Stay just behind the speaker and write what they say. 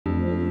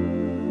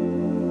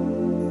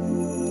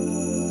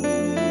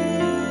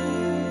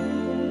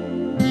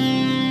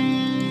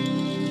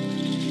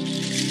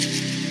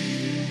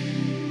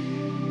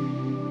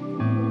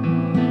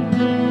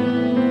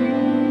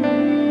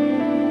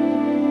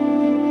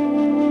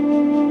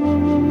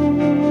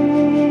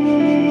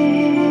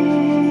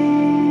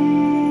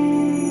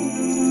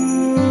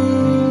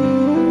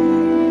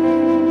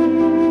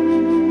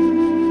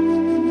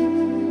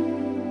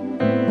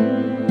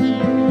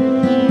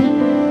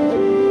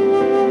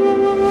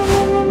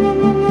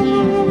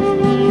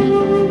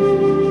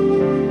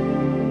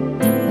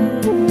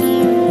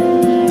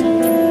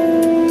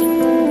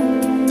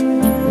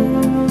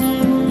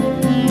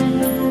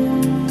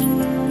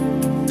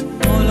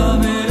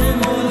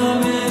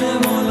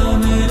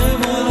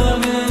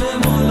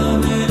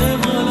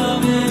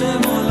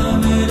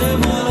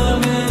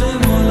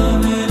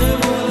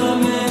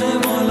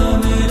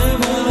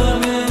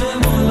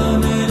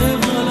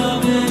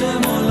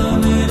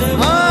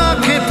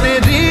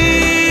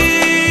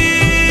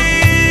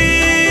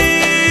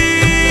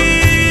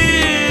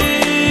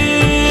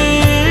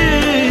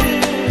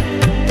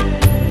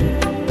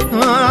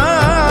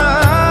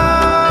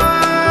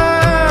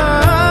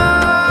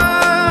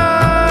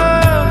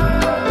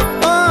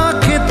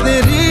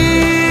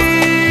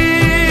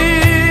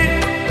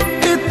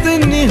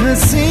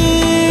हंसी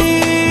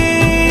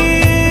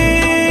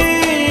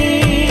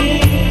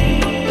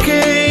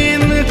के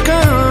इनका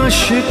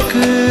आशिक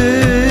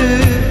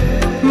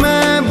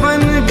मैं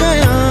बन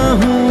गया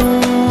हूँ।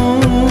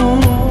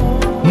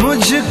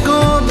 मुझको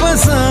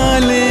बसा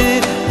ले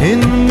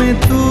इनमें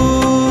तू।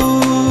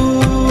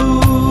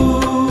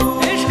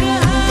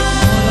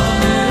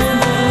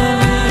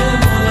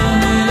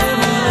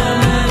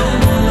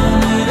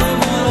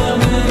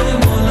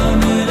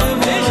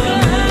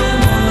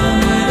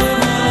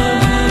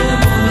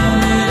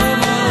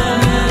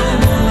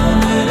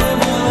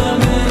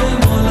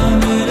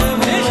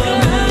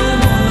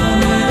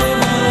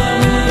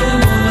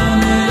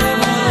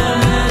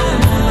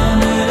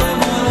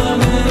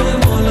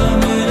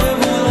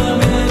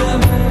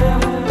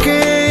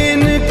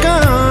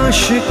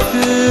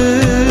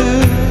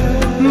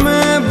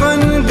 मैं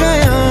बन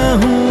गया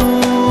हूँ।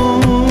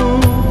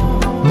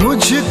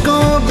 मुझको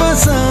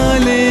बसा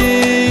ले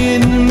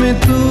इनमें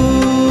तू।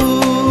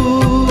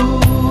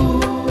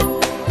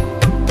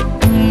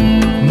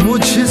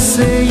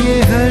 मुझसे ये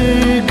हर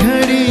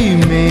घड़ी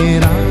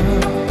मेरा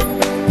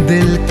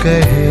दिल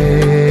कहे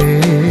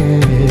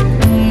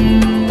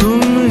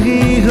तुम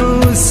ही हो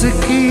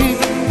उसकी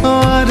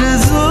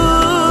आरज़ू।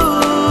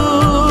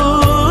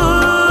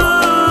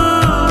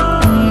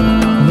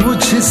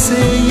 से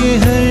ये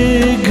हर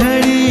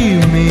घड़ी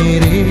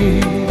मेरे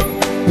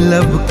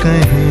लब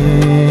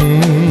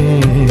कहें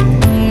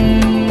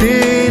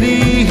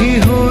तेरी ही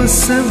हो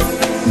सब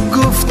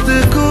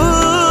गुफ्तगू।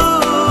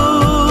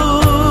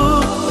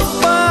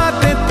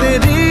 बातें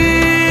तेरी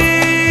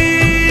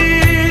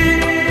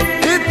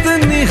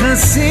इतनी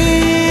हंसी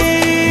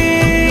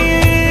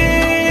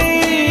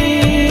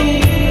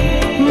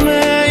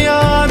मैं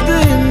याद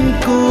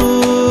इनको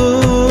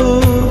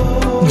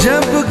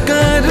जब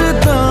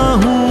करता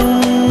हूँ।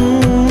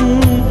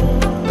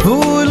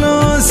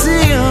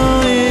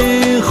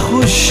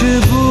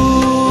 खुशबू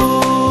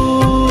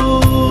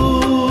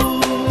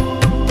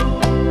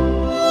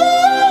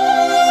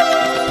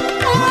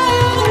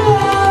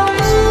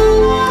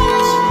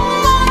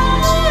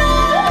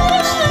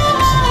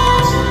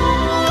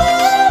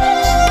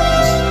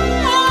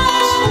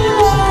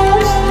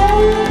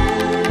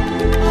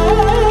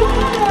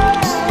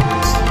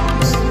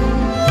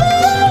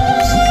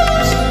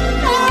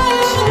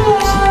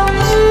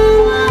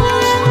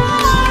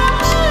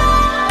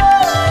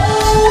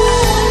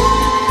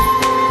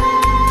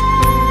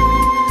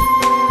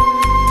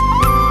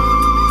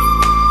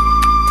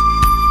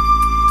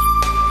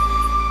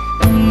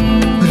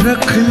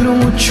रख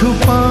लूं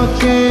छुपा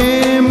के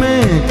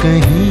मैं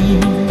कहीं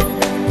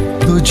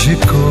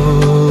तुझको।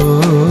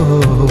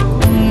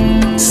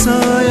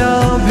 साया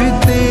भी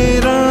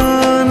तेरा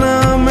ना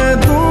मैं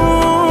दूं।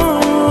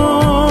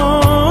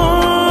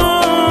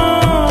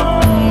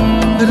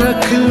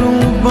 रख लूं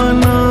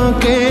बना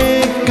के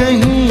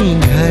कहीं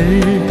घर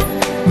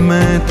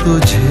मैं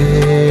तुझे।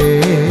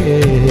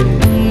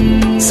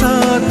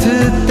 साथ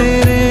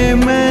तेरे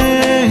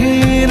मैं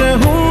ही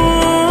रहूं।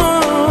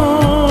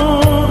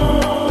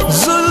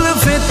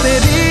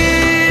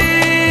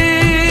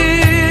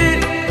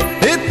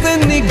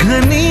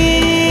 घनी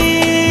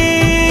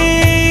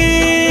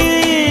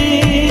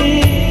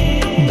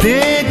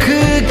देख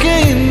के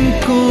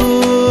इनको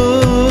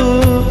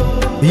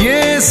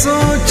ये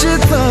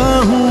सोचता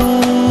हूँ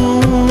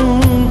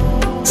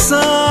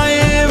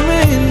साए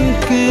में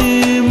इनके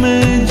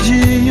मैं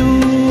जीऊं।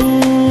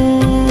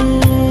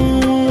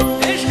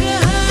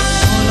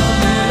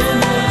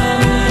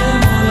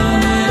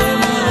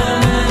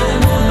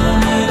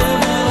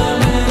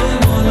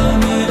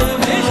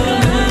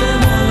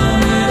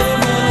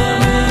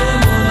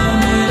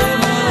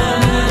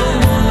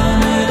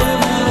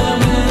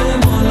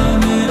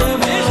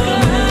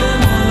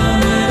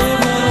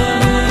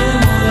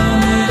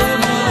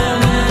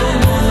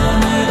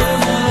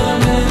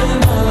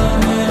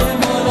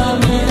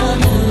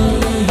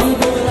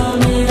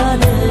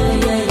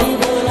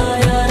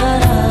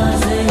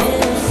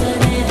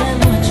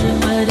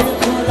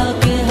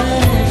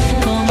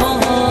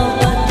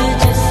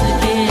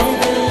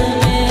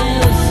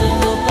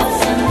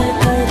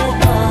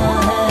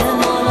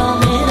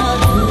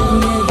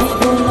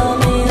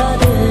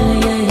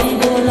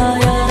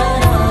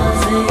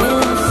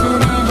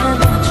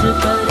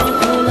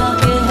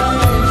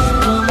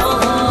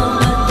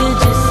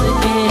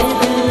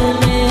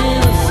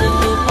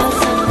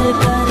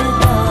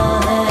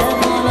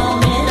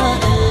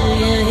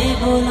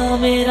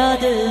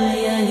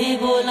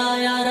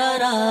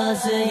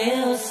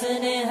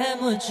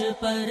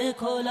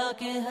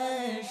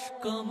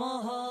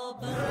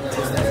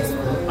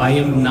 I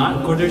am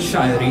not good at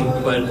shayari,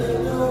 but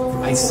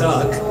I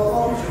suck.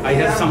 I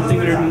have something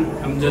written.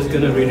 I'm just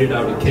gonna read it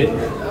out, okay?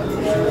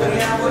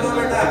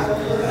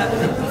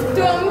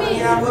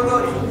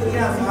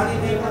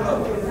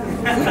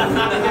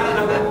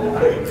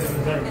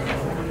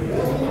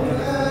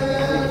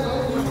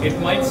 It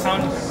might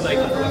sound like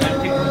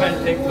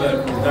romantic, but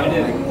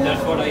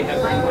that's what I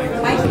have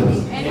in mind.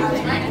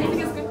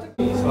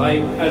 So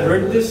I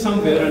read this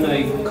somewhere and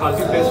I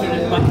copy pasted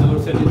it in my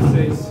notes, and it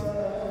says,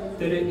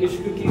 तेरे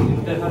इश्क की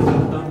इंतहा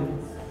चाहता हूँ,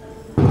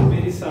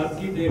 मेरी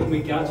सादगी देख मैं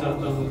क्या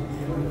चाहता हूँ,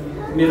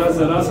 मेरा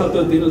जरा सा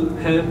तो दिल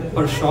है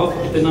पर शौक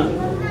इतना,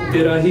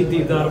 तेरा ही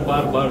दीदार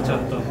बार बार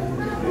चाहता हूँ।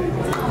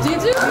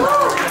 जीजू,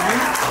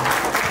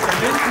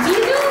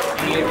 जीजू,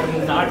 I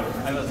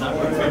was not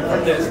prepared for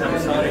this. I'm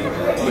sorry.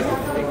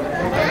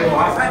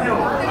 I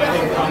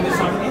promise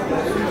on me.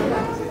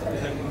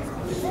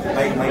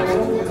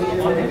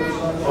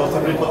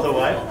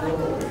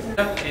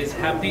 Is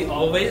happy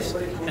always,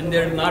 and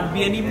there will not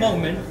be any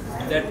moment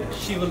that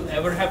she will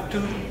ever have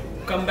to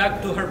come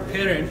back to her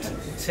parents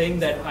saying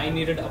that I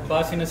needed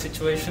Abbas in a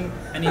situation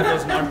and he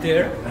was not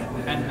there,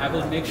 and I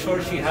will make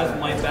sure she has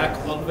my back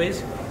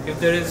always. If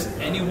there is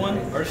anyone,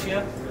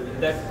 Arshiya,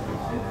 that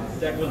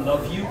will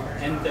love you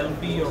and they'll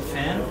be your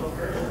fan,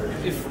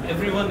 if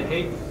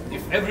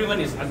everyone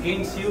is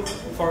against you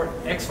for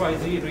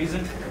XYZ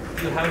reason,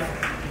 you have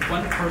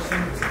one person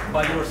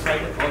by your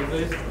side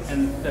always, and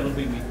that'll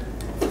be me.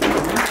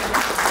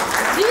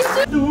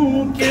 तू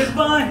के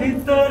बाहें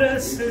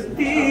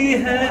तरसती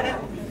है,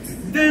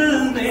 दिल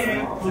ने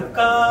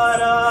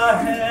पुकारा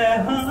है,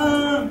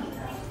 हाँ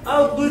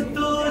अब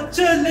तो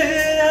चले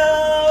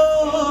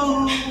आओ,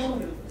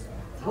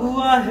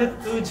 हुआ है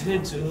तुझे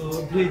जो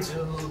भी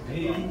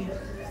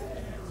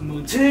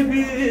मुझे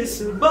भी इस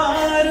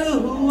बार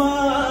हुआ,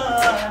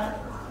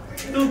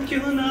 तो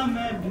क्यों ना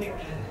मैं भी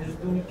कह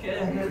दूं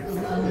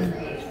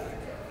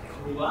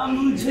हुआ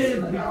मुझे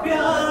भी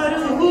प्यार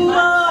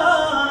हुआ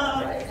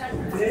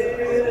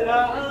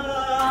तेरा।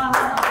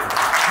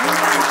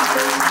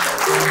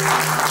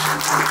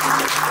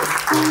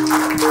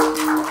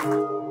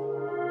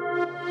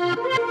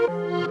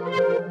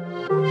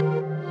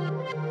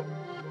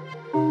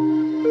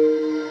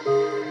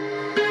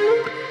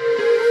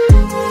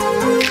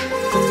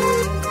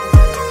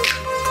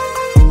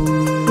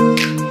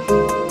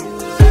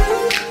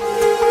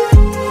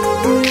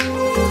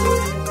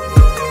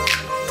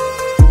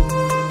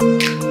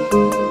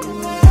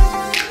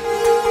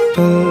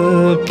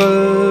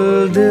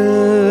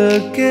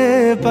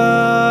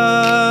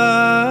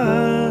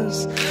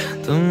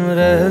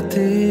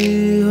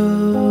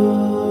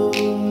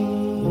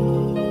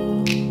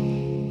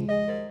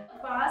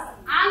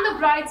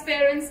 Bride's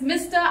parents,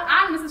 Mr.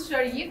 and Mrs.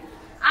 Sharif,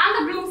 and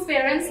the groom's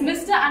parents,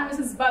 Mr. and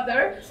Mrs.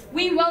 Badr,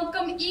 we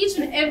welcome each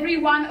and every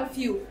one of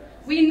you.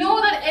 We know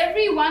that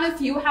every one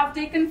of you have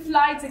taken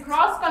flights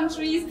across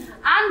countries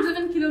and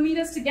driven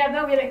kilometers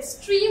together. We are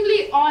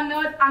extremely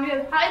honored and we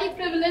are highly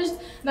privileged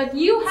that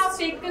you have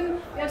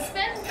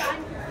spent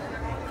time.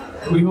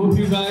 We hope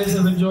you guys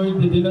have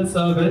enjoyed the dinner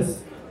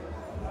service.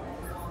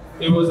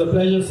 It was a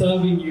pleasure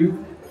serving you.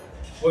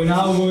 We're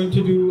now going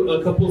to do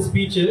a couple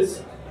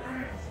speeches.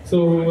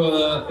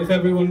 So if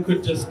everyone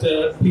could just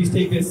please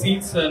take their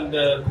seats and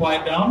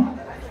quiet down.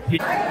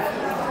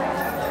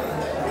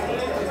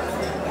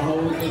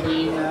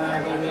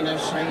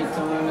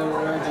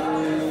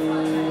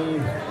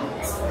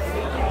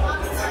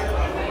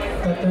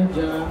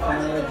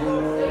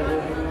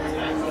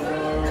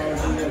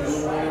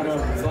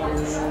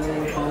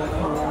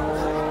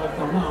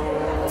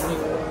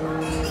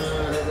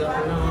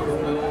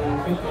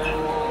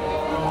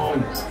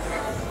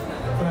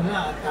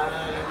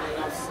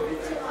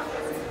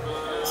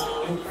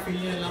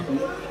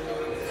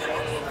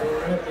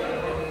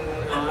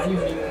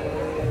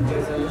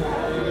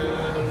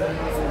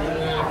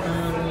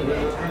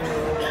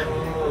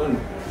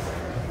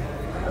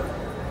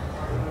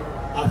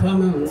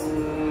 أفمن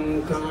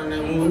كان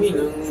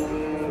مؤمنا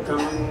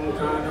كمن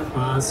كان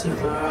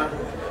فاسقا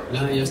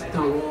لا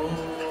يستوون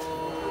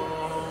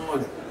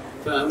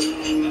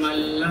فأما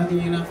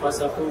الذين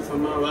فسقوا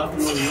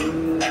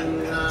فمأواهم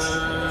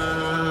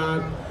النار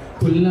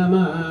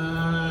كلما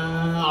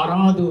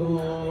أرادوا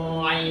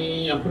أن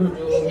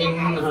يخرجوا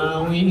منها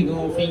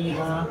أعيدوا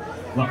فيها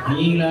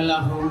وقيل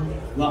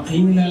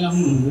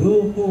لهم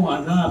ذوقوا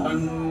عذاب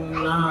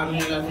النار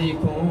الذي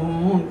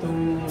كنتم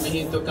به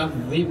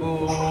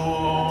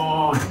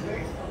تكذبون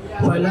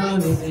فلا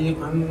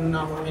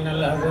نذيقنهم من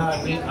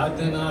العذاب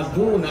الأدنى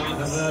دون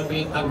العذاب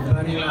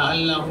الأكبر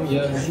لعلهم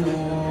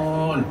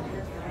يرجعون.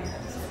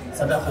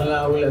 صدق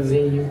الله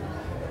العظيم.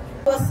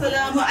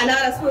 والسلام على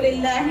رسول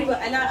الله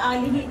وعلى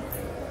آله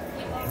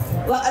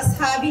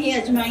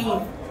وأصحابه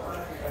أجمعين.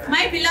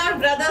 My beloved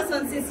brothers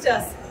and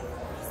sisters,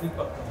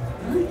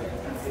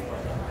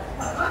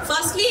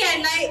 firstly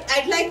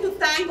I'd like to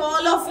thank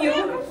all of you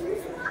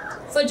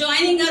for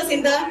joining us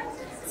in the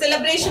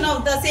celebration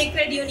of the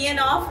sacred union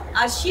of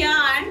Arshiya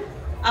and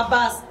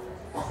Abbas.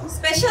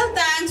 Special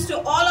thanks to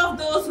all of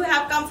those who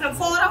have come from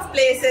far off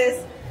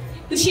places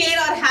to share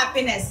our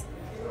happiness.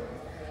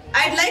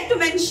 I'd like to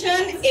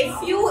mention a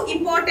few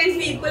important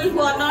people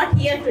who are not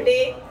here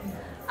today.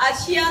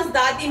 Arshiya's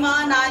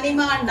Dadima,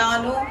 Nanima and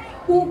Nanu,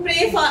 who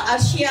pray for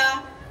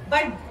Arshiya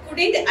but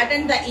couldn't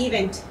attend the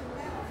event.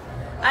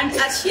 And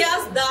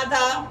Arshiya's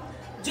Dada,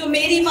 जो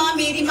मेरी माँ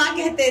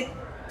कहते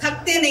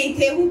थकते नहीं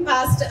थे, who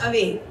passed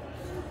away.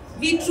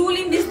 We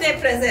truly miss their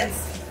presence.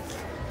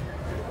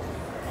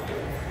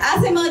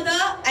 As a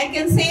mother, I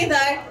can say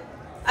that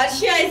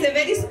Arshiya is a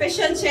very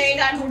special child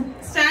and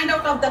would stand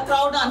out of the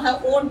crowd on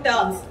her own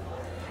terms.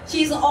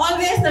 She is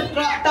always the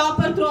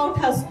topper throughout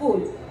her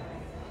school.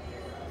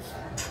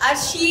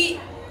 Arshi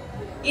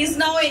is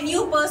now a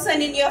new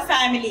person in your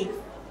family.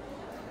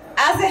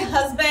 As a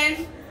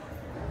husband,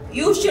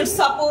 you should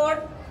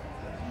support,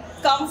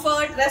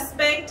 comfort,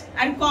 respect,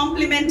 and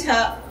compliment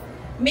her.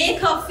 Make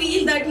her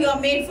feel that you are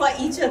made for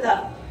each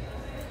other.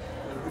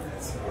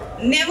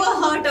 Never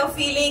hurt her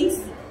feelings.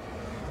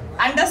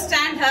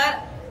 Understand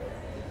her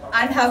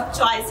and her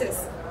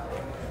choices.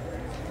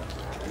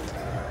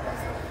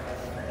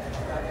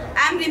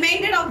 I am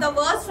reminded of the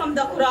verse from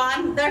the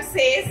Quran that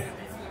says,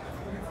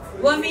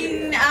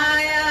 وَمِنْ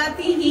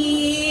آيَاتِهِ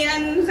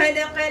أَنْ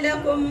خَلَقَ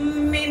لَكُم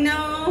مِّنْ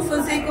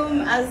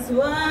أَنفُسِكُمْ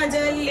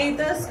أَزْوَاجًا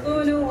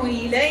لِتَسْكُنُوا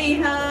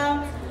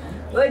إِلَيْهَا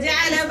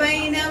وَجَعَلَ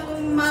بَيْنَكُم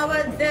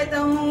مَّوَدَّةً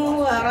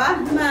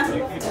وَرَحْمَةً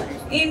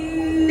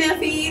إِنَّ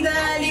فِي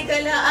ذَلِكَ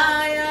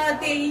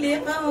لَآيَاتٍ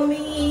لِقَوْمٍ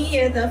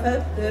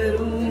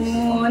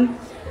يَتَفَكَّرُونَ.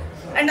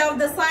 And of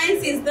the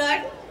science is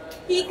that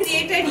He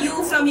created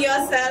you from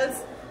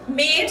yourselves,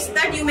 mates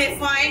that you may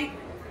find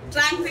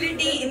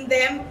tranquility in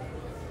them,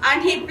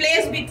 and He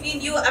placed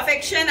between you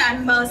affection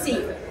and mercy.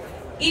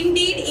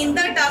 Indeed, in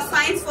that are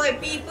signs for a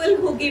people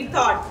who give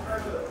thought.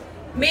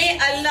 May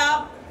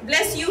Allah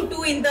bless you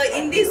too in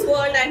this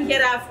world and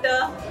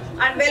hereafter,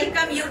 and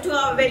welcome you to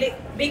our very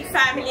big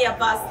family,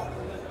 Abbas.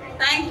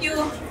 Thank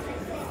you.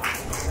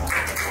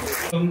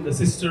 The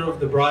sister of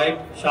the bride,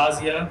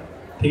 Shazia,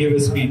 to give a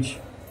speech.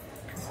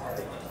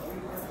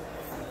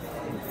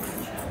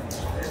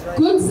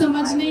 कुछ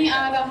समझ नहीं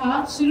आ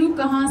रहा शुरू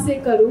कहाँ से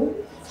करूं,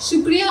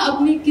 शुक्रिया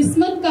अपनी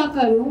किस्मत का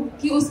करूं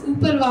कि उस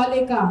ऊपर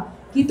वाले का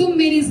कि तुम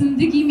मेरी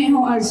जिंदगी में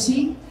हो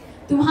अर्शी।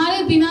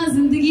 तुम्हारे बिना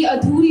जिंदगी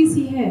अधूरी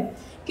सी है,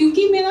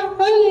 क्योंकि मेरा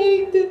हर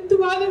एक दिन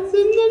तुम्हारे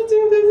सुंदर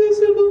चेहरे से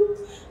शुरू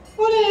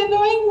और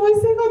एनोइंग वॉइस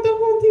से खत्म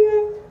होती है।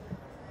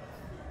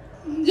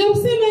 जब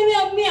से मैंने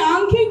अपनी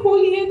आंखें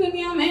खोली है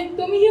दुनिया में,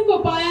 तुम ही को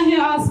पाया है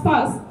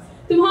आसपास।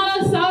 तुम्हारा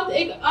साथ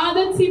एक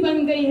आदत सी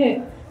बन गई है।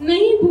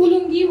 नहीं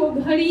भूलूंगी वो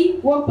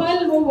घड़ी, वो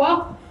पल, वो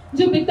वक्त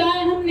जो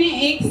बिताए हमने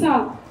एक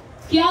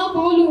साथ। क्या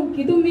बोलूं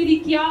कि तुम मेरी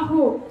क्या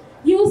हो,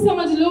 यूं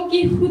समझ लो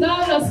कि खुदा,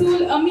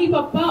 रसूल, अम्मी,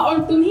 पापा और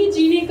तुम ही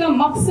जीने का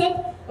मकसद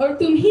और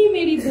तुम ही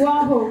मेरी दुआ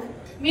हो।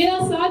 मेरा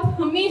साथ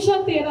हमेशा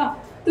तेरा,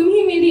 तुम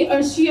ही मेरी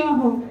अर्शिया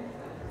हो।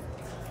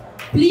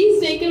 Please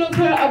take care of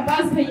her,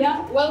 Abbas Bhaiya.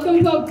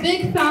 Welcome to a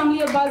big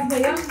family, Abbas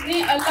Bhaiya.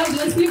 May Allah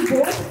bless you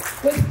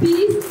both with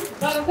peace,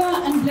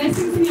 barakah and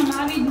blessings in your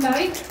married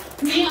life.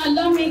 May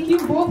Allah make you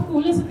both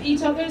fullness of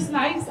each other's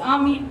lives.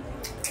 Ameen.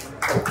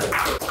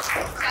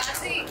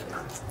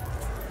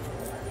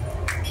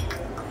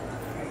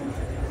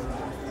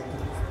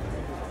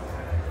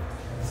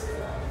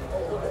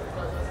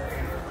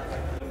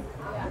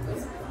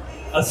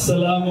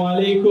 Assalamu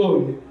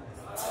alaikum.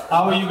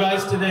 How are you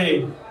guys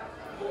today?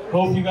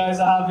 Hope you guys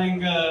are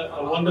having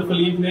a wonderful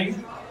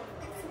evening.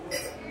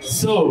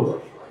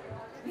 So,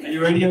 are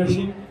you ready,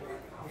 Arshi?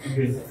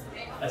 Okay.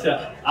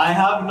 I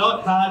have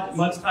not had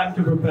much time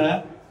to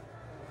prepare.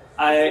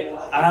 I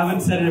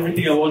haven't said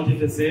everything I wanted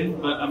to say,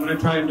 but I'm going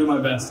to try and do my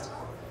best.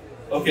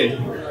 Okay,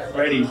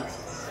 ready?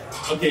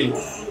 Okay,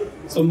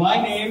 so my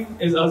name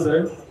is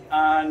Azhar,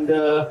 and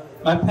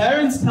my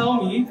parents tell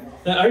me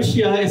that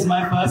Arshiya is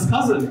my first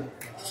cousin.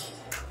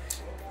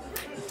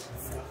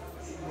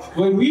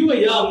 When we were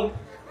young,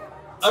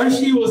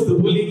 Arshi was the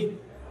bully,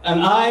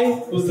 and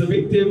I was the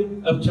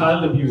victim of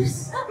child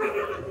abuse.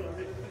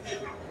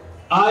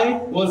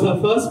 I was her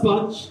first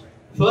punch,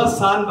 first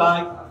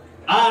handbag,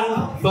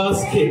 and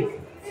first kick.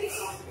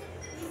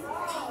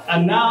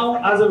 And now,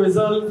 as a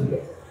result,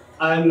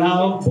 I am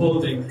now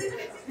balding.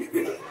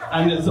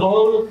 And it's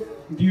all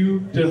due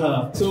to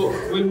her. So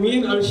when me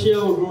and Arshiya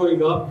were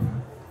growing up,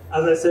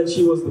 as I said,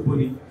 she was the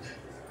bully.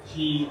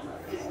 She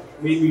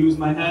made me lose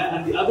my hair.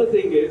 And the other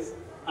thing is,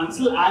 I'm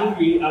still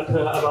angry at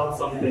her about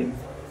something.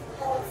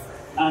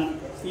 And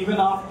even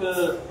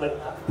after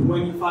like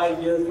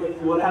 25 years,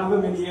 whatever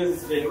many years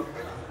it's been,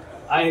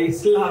 I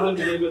still haven't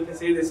been able to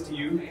say this to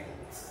you.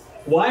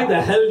 Why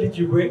the hell did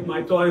you break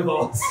my toy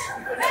horse?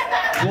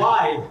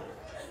 Why?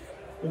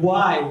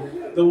 Why?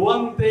 The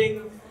one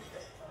thing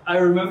I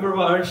remember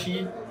about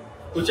Arshi,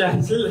 which I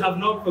still have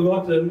not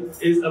forgotten,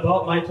 is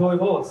about my toy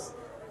horse.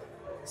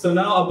 So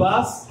now,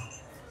 Abbas,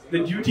 the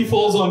duty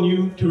falls on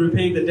you to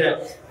repay the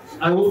debt.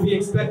 I will be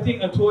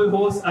expecting a toy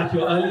horse at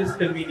your earliest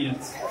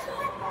convenience.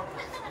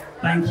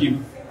 Thank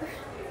you.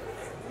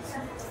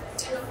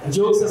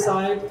 Jokes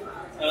aside,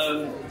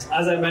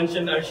 as I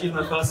mentioned, Arshi is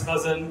my first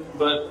cousin,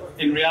 but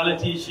in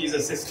reality, she's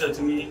a sister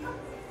to me.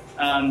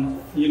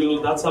 And, you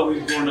know, that's how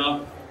we've grown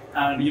up.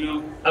 And, you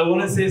know, I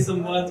want to say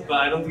some words, but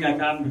I don't think I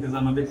can because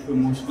I'm a bit too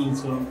emotional.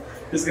 So I'm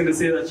just going to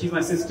say that she's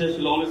my sister.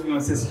 She'll always be my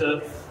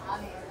sister.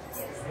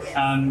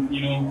 And,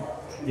 you know,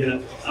 yeah,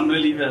 I'm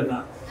going to leave it at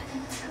that.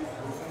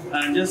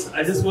 And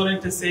I just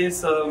wanted to say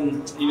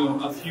some, you know,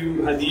 a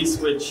few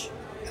hadiths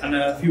and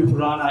a few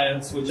Quran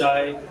ayats which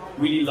I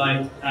really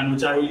like and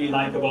which I really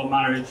like about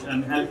marriage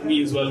and help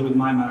me as well with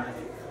my marriage.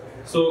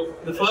 So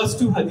the first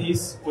two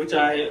hadiths, which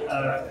I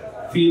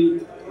feel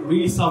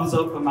really sums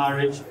up a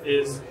marriage,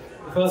 is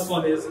the first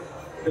one is,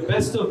 the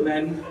best of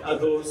men are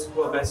those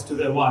who are best to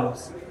their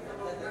wives.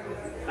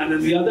 And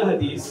then the other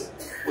hadith,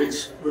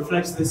 which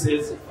reflects this,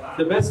 is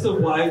the best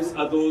of wives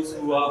are those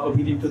who are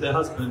obedient to their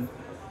husband.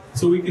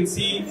 So we can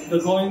see the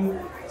going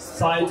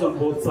sides on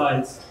both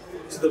sides.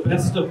 So the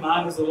best of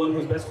man is the one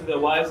who's best to their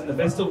wives, and the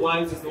best of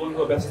wives is the one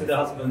who are best to their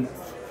husbands.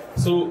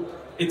 So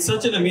it's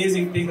such an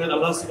amazing thing that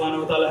Allah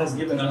subhanahu wa ta'ala has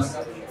given us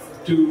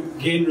to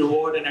gain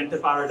reward and enter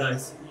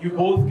paradise. You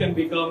both can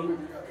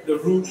become the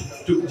route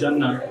to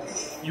Jannah.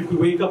 You could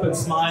wake up and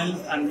smile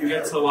and you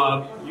get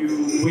sawab.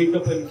 You wake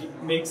up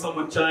and make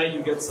someone chai,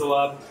 you get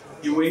sawab.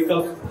 You wake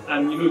up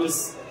and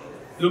just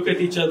look at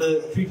each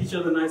other, treat each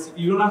other nicely.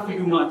 You don't have to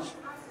do much,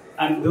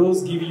 and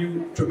those give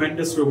you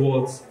tremendous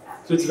rewards.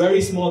 So it's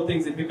very small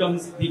things. It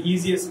becomes the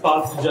easiest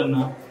path to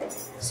Jannah.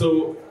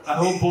 So I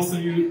hope both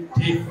of you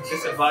take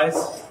this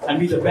advice and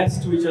be the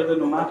best to each other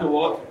no matter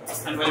what.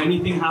 And when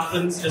anything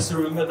happens, just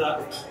remember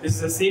that this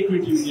is a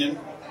sacred union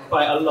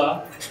by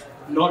Allah,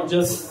 not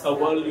just a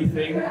worldly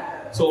thing.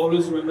 So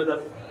always remember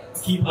that,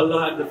 keep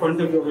Allah at the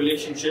front of your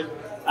relationship.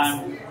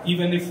 And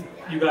even if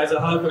you guys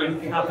are hurt or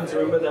anything happens,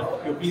 remember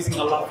that you're pleasing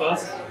Allah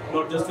first,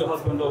 not just your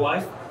husband or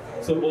wife.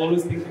 So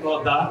always think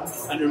about that,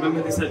 and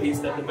remember this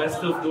hadith, that the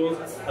best of those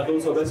are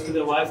those who are best to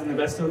their wives, and the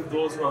best of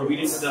those who are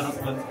obedient to their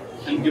husbands,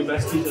 and give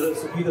best to each other.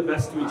 So be the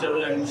best to each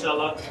other, and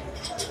inshallah,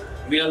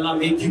 may Allah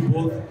make you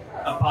both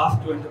a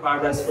path to enter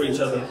paradise for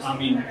each other.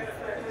 Ameen.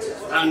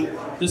 And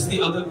just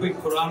the other quick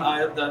Quran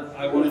ayat that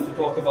I wanted to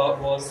talk about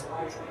was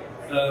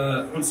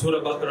from Surah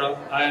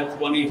Baqarah, ayat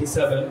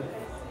 187.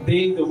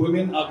 They, the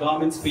women, are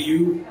garments for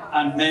you,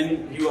 and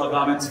men, you are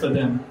garments for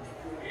them.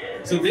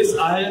 So this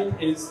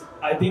ayat is,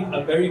 I think,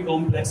 a very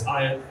complex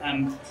ayat,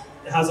 and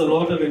it has a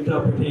lot of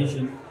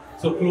interpretation.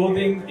 So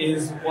clothing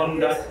is one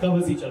that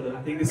covers each other.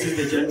 I think this is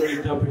the general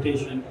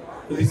interpretation.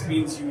 So this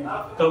means you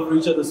cover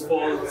each other's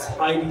faults,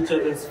 hide each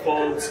other's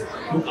faults,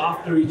 look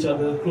after each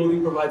other.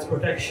 Clothing provides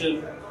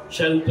protection,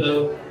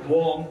 shelter,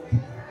 warmth.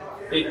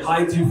 It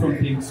hides you from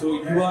things.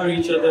 So you are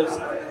each other's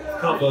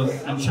cover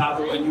and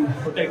shadow, and you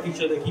protect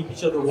each other, keep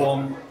each other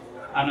warm.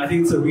 And I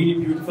think it's a really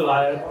beautiful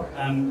ayat,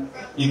 and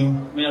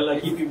may Allah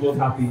keep you both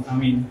happy.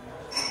 Ameen.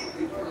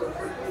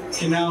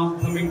 Okay, now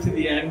coming to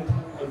the end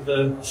of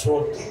the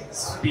short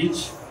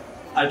speech,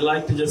 I'd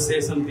like to just say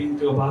something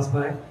to Abbas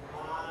bhai.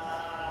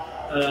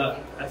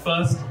 At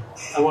first,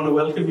 I want to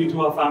welcome you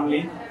to our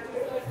family.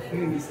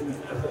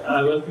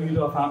 Welcome you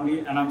to our family,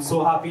 and I'm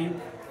so happy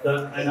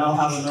that I now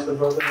have another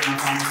brother in my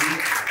family.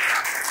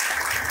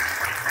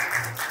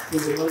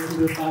 So welcome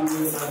to the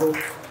family. I hope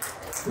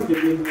we can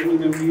make many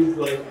memories,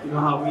 like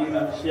how me and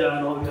Arshiya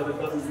and all the other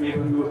cousins made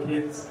when we were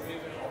kids,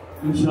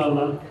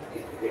 inshallah.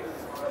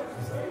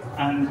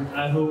 And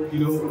I hope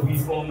we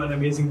form an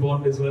amazing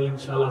bond as well,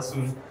 inshallah,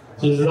 soon.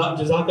 So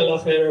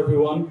Jazakallah khair,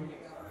 everyone.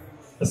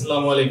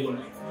 Assalamu alaikum.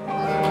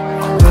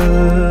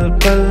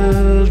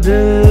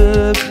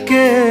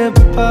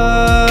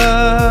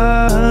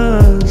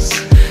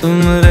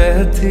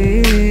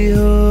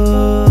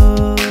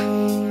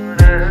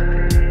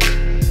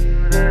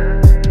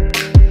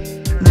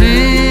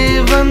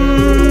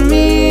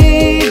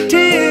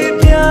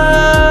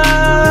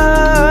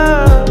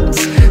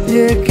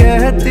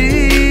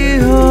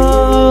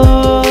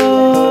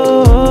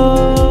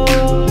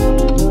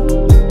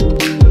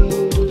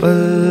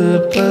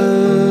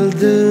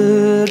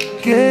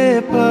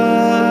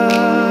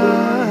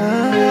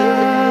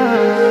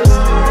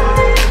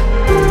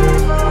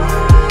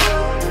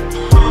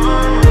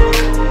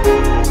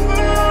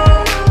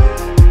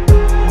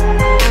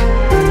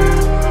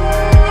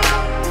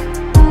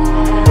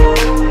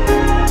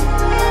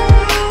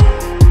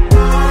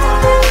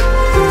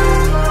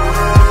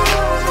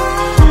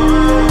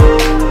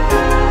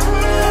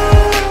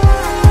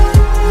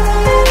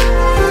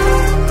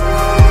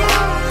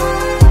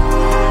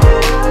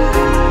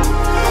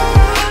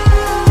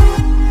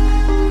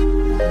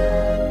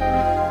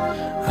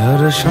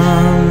 हर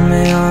शाम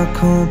में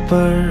आँखों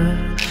पर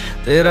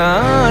तेरा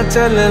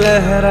आँचल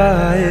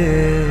लहराए,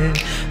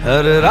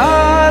 हर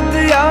रात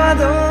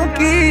यादों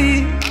की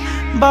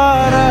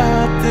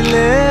बारात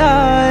ले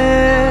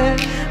आए।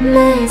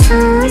 मैं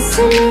सांस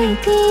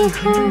लेती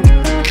हूँ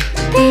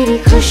तेरी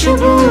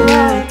खुशबू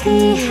आती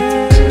है,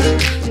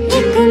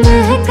 एक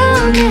महका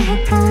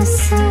महका